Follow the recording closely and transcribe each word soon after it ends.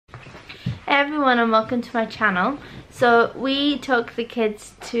everyone and welcome to my channel. So we took the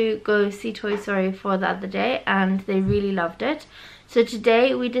kids to go see Toy Story 4 the other day and they really loved it. So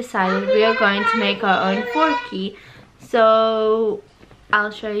today we decided we are going to make our own Forky. So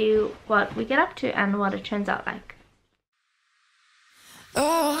I'll show you what we get up to and what it turns out like.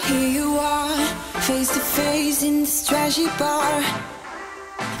 Oh, here you are, face to face in this trashy bar.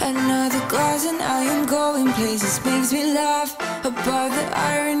 Another glass and I am going places. Makes me laugh about the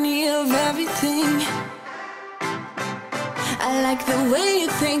irony of everything. I like the way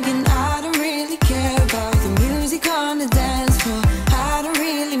you're thinking. I don't really care about the music on the dance floor. I don't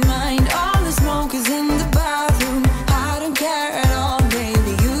really mind all the smokers in the bathroom. I don't care at all,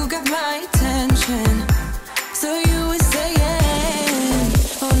 baby, you got my attention. So you were saying,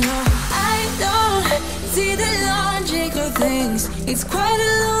 oh no, I don't see the logic of things. It's quite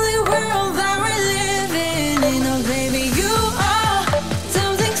a lonely world that we're living in. Oh baby, you are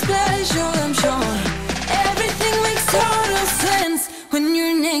something special, I'm sure. Everything makes total sense when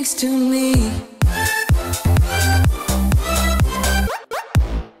you're next to me.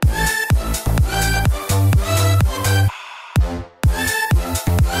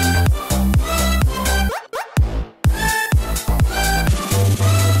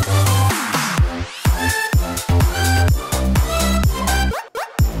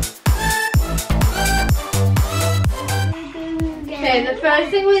 Okay, the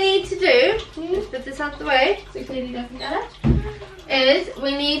first thing we need to do, let's put this out the way so Katie doesn't get it, is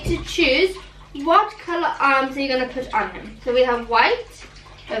we need to choose what colour arms are you going to put on him. So we have white,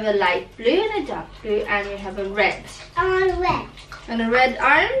 we have a light blue and a dark blue, and we have a red. I want red. And a red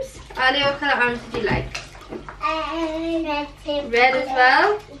arms. Ali, what colour arms would you like? Red too. Red as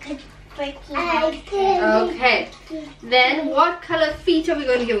well? Okay. Okay. Then what colour feet are we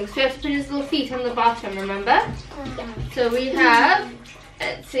going to give him? So we have to put his little feet on the bottom, remember? So we have,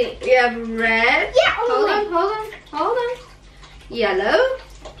 let's see, we have red. Yeah, Hold on. Yellow,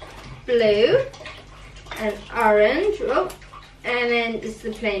 blue, and orange. Oh, and then just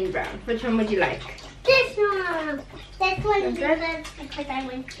the plain brown. Which one would you like? This one. This one is Okay. red because I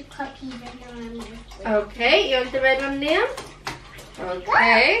went to cookies and now Okay, you want the red one, Liam?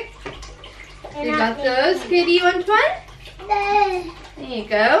 Okay. You got those. Katie, you want one? There you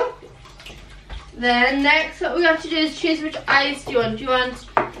go. Then next what we have to do is choose which eyes do you want. Do you want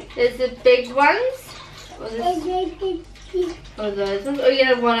the big ones? Or those ones? Or you can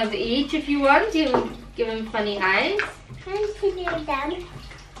have one of each if you want. You can give them funny eyes.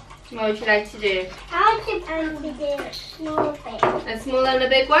 What would you like to do? I want to do a small thing. A small and a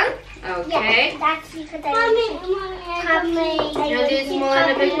big one? Okay. Yeah, that's because I want to You want to do a small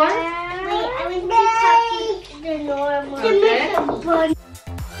and a big one? Wait, I want to copy the normal. Okay.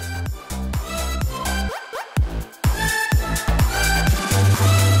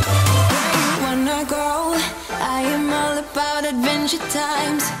 When I go, I am all about adventure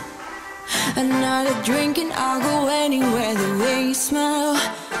times. Another drink and I'll go anywhere. The way you smell,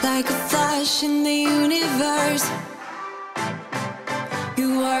 like a flash in the universe.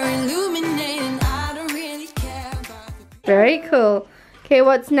 You are illuminating, I don't really care about the... Very cool. Okay,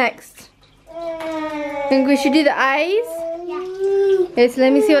 what's next? Think we should do the eyes? Okay, so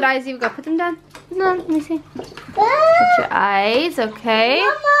let me see what eyes you've got. Put them down. Put them down. Let me see. Put your eyes, okay.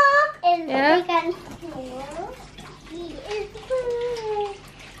 Mama is Yeah. big and small. He is blue.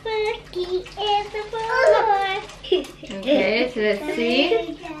 Forky is a boy. Okay, so let's see.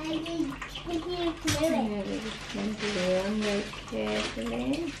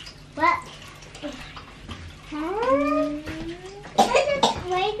 What?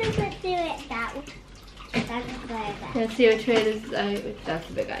 Why does it do it that way? That's why that. Let's see which way is that's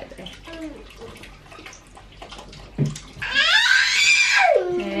the big eye there.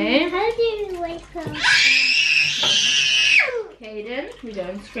 Okay. How do you wake up? Kaden, we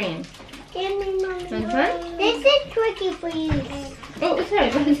don't scream. Give me mommy. One. This is tricky for you. Oh, sorry.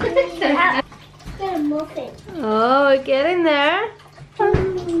 Get a muffin. Oh, we're getting there.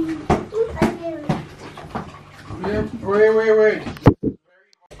 Wait.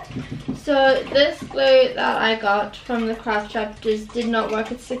 So this glue that I got from the craft shop just did not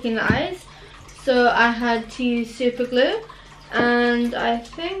work at sticking the eyes. So I had to use super glue. And I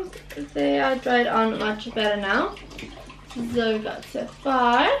think they are dried on much better now. So we got so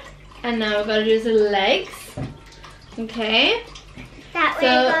far. And now we've got to do the legs. Okay. That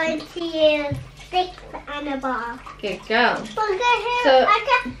we're going to use sticks and a ball. Good go. So I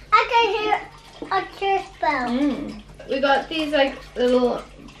can hear a church bell. We got these like little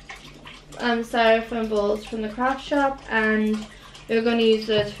styrofoam balls from the craft shop, and we're going to use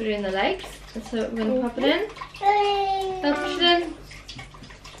those for doing the legs. So we're going to pop it in. Push it in.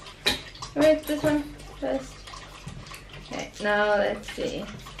 Wait, this one first. Okay, now let's see.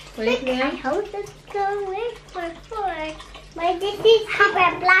 Wait, I Liam. hope it's going for 4. My this is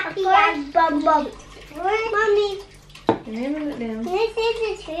super blacky and bum bum. Mommy, Wait a minute, Liam. this is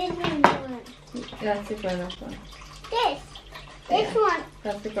the children's one. That's the grown-up one. This Yeah. one.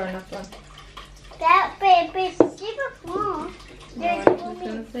 That's the grown-up one. That baby's super small. No, There's I'm just mommy.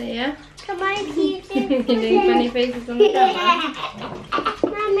 gonna say, yeah. Come on, see You're doing funny faces on the camera.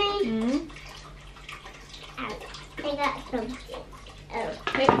 Mommy. Mm-hmm. I got something. Oh.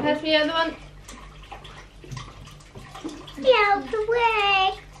 Hey, pass me the other one. Help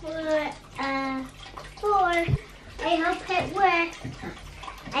work for 4. I hope it works.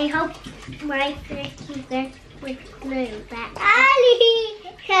 I hope my Forky works with glue.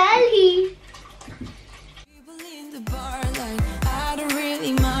 Callie. People in the bar like, I don't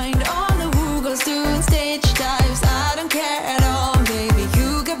really mind all the who goes doing stage dives. I don't care at all, baby.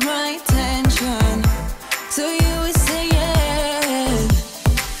 You got my attention, so you will say yes.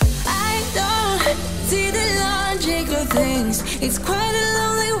 I don't see the logic of things. It's quite a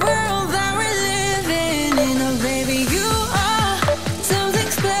lonely world that we're living in. Oh, baby, you are something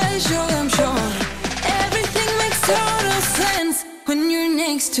special, I'm sure. Everything makes total sense when you're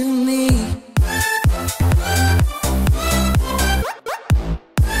next to me.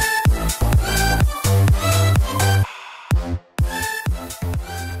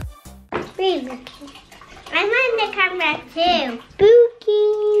 I'm on the camera too. Spooky.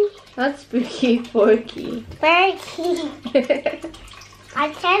 Not spooky, Forky. Forky.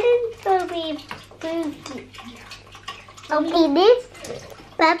 I'm telling to be spooky. Okay, this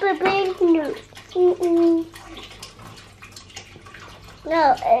Peppa Pig news.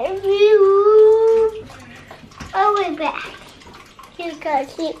 No, if you way back, you can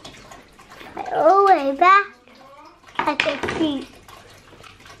see way back at the feet.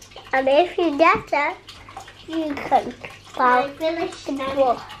 And if you get that, you can fall the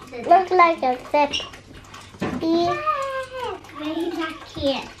ball. Look like a zip. Yeah. Way back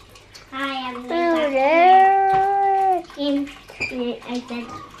here. I am way back here. I said,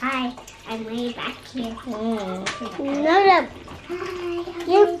 hi, I'm way back here. No, way back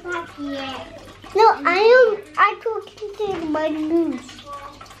here. No, I'm talking to my news.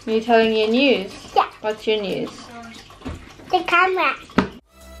 Are you telling your news? Yeah. What's your news? The camera.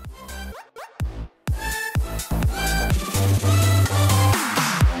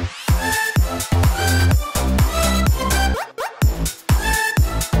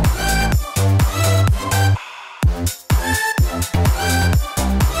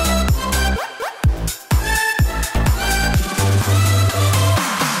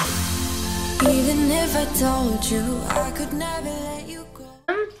 Even if I told you I could never let you go.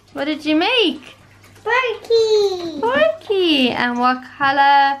 What did you make? Forky. Forky. And what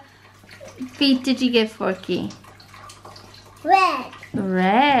color feet did you give Forky? Red.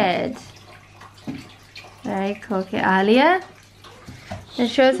 Red. Very cool. Okay, Alia. And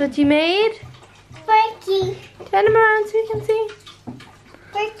show us what you made. Forky. Turn them around so you can see.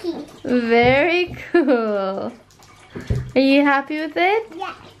 Forky. Very cool. Are you happy with it?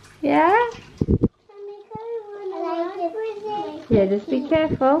 Yeah. Yeah? I like it. Yeah, just be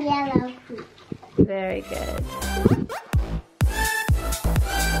careful. Yellow. Very good.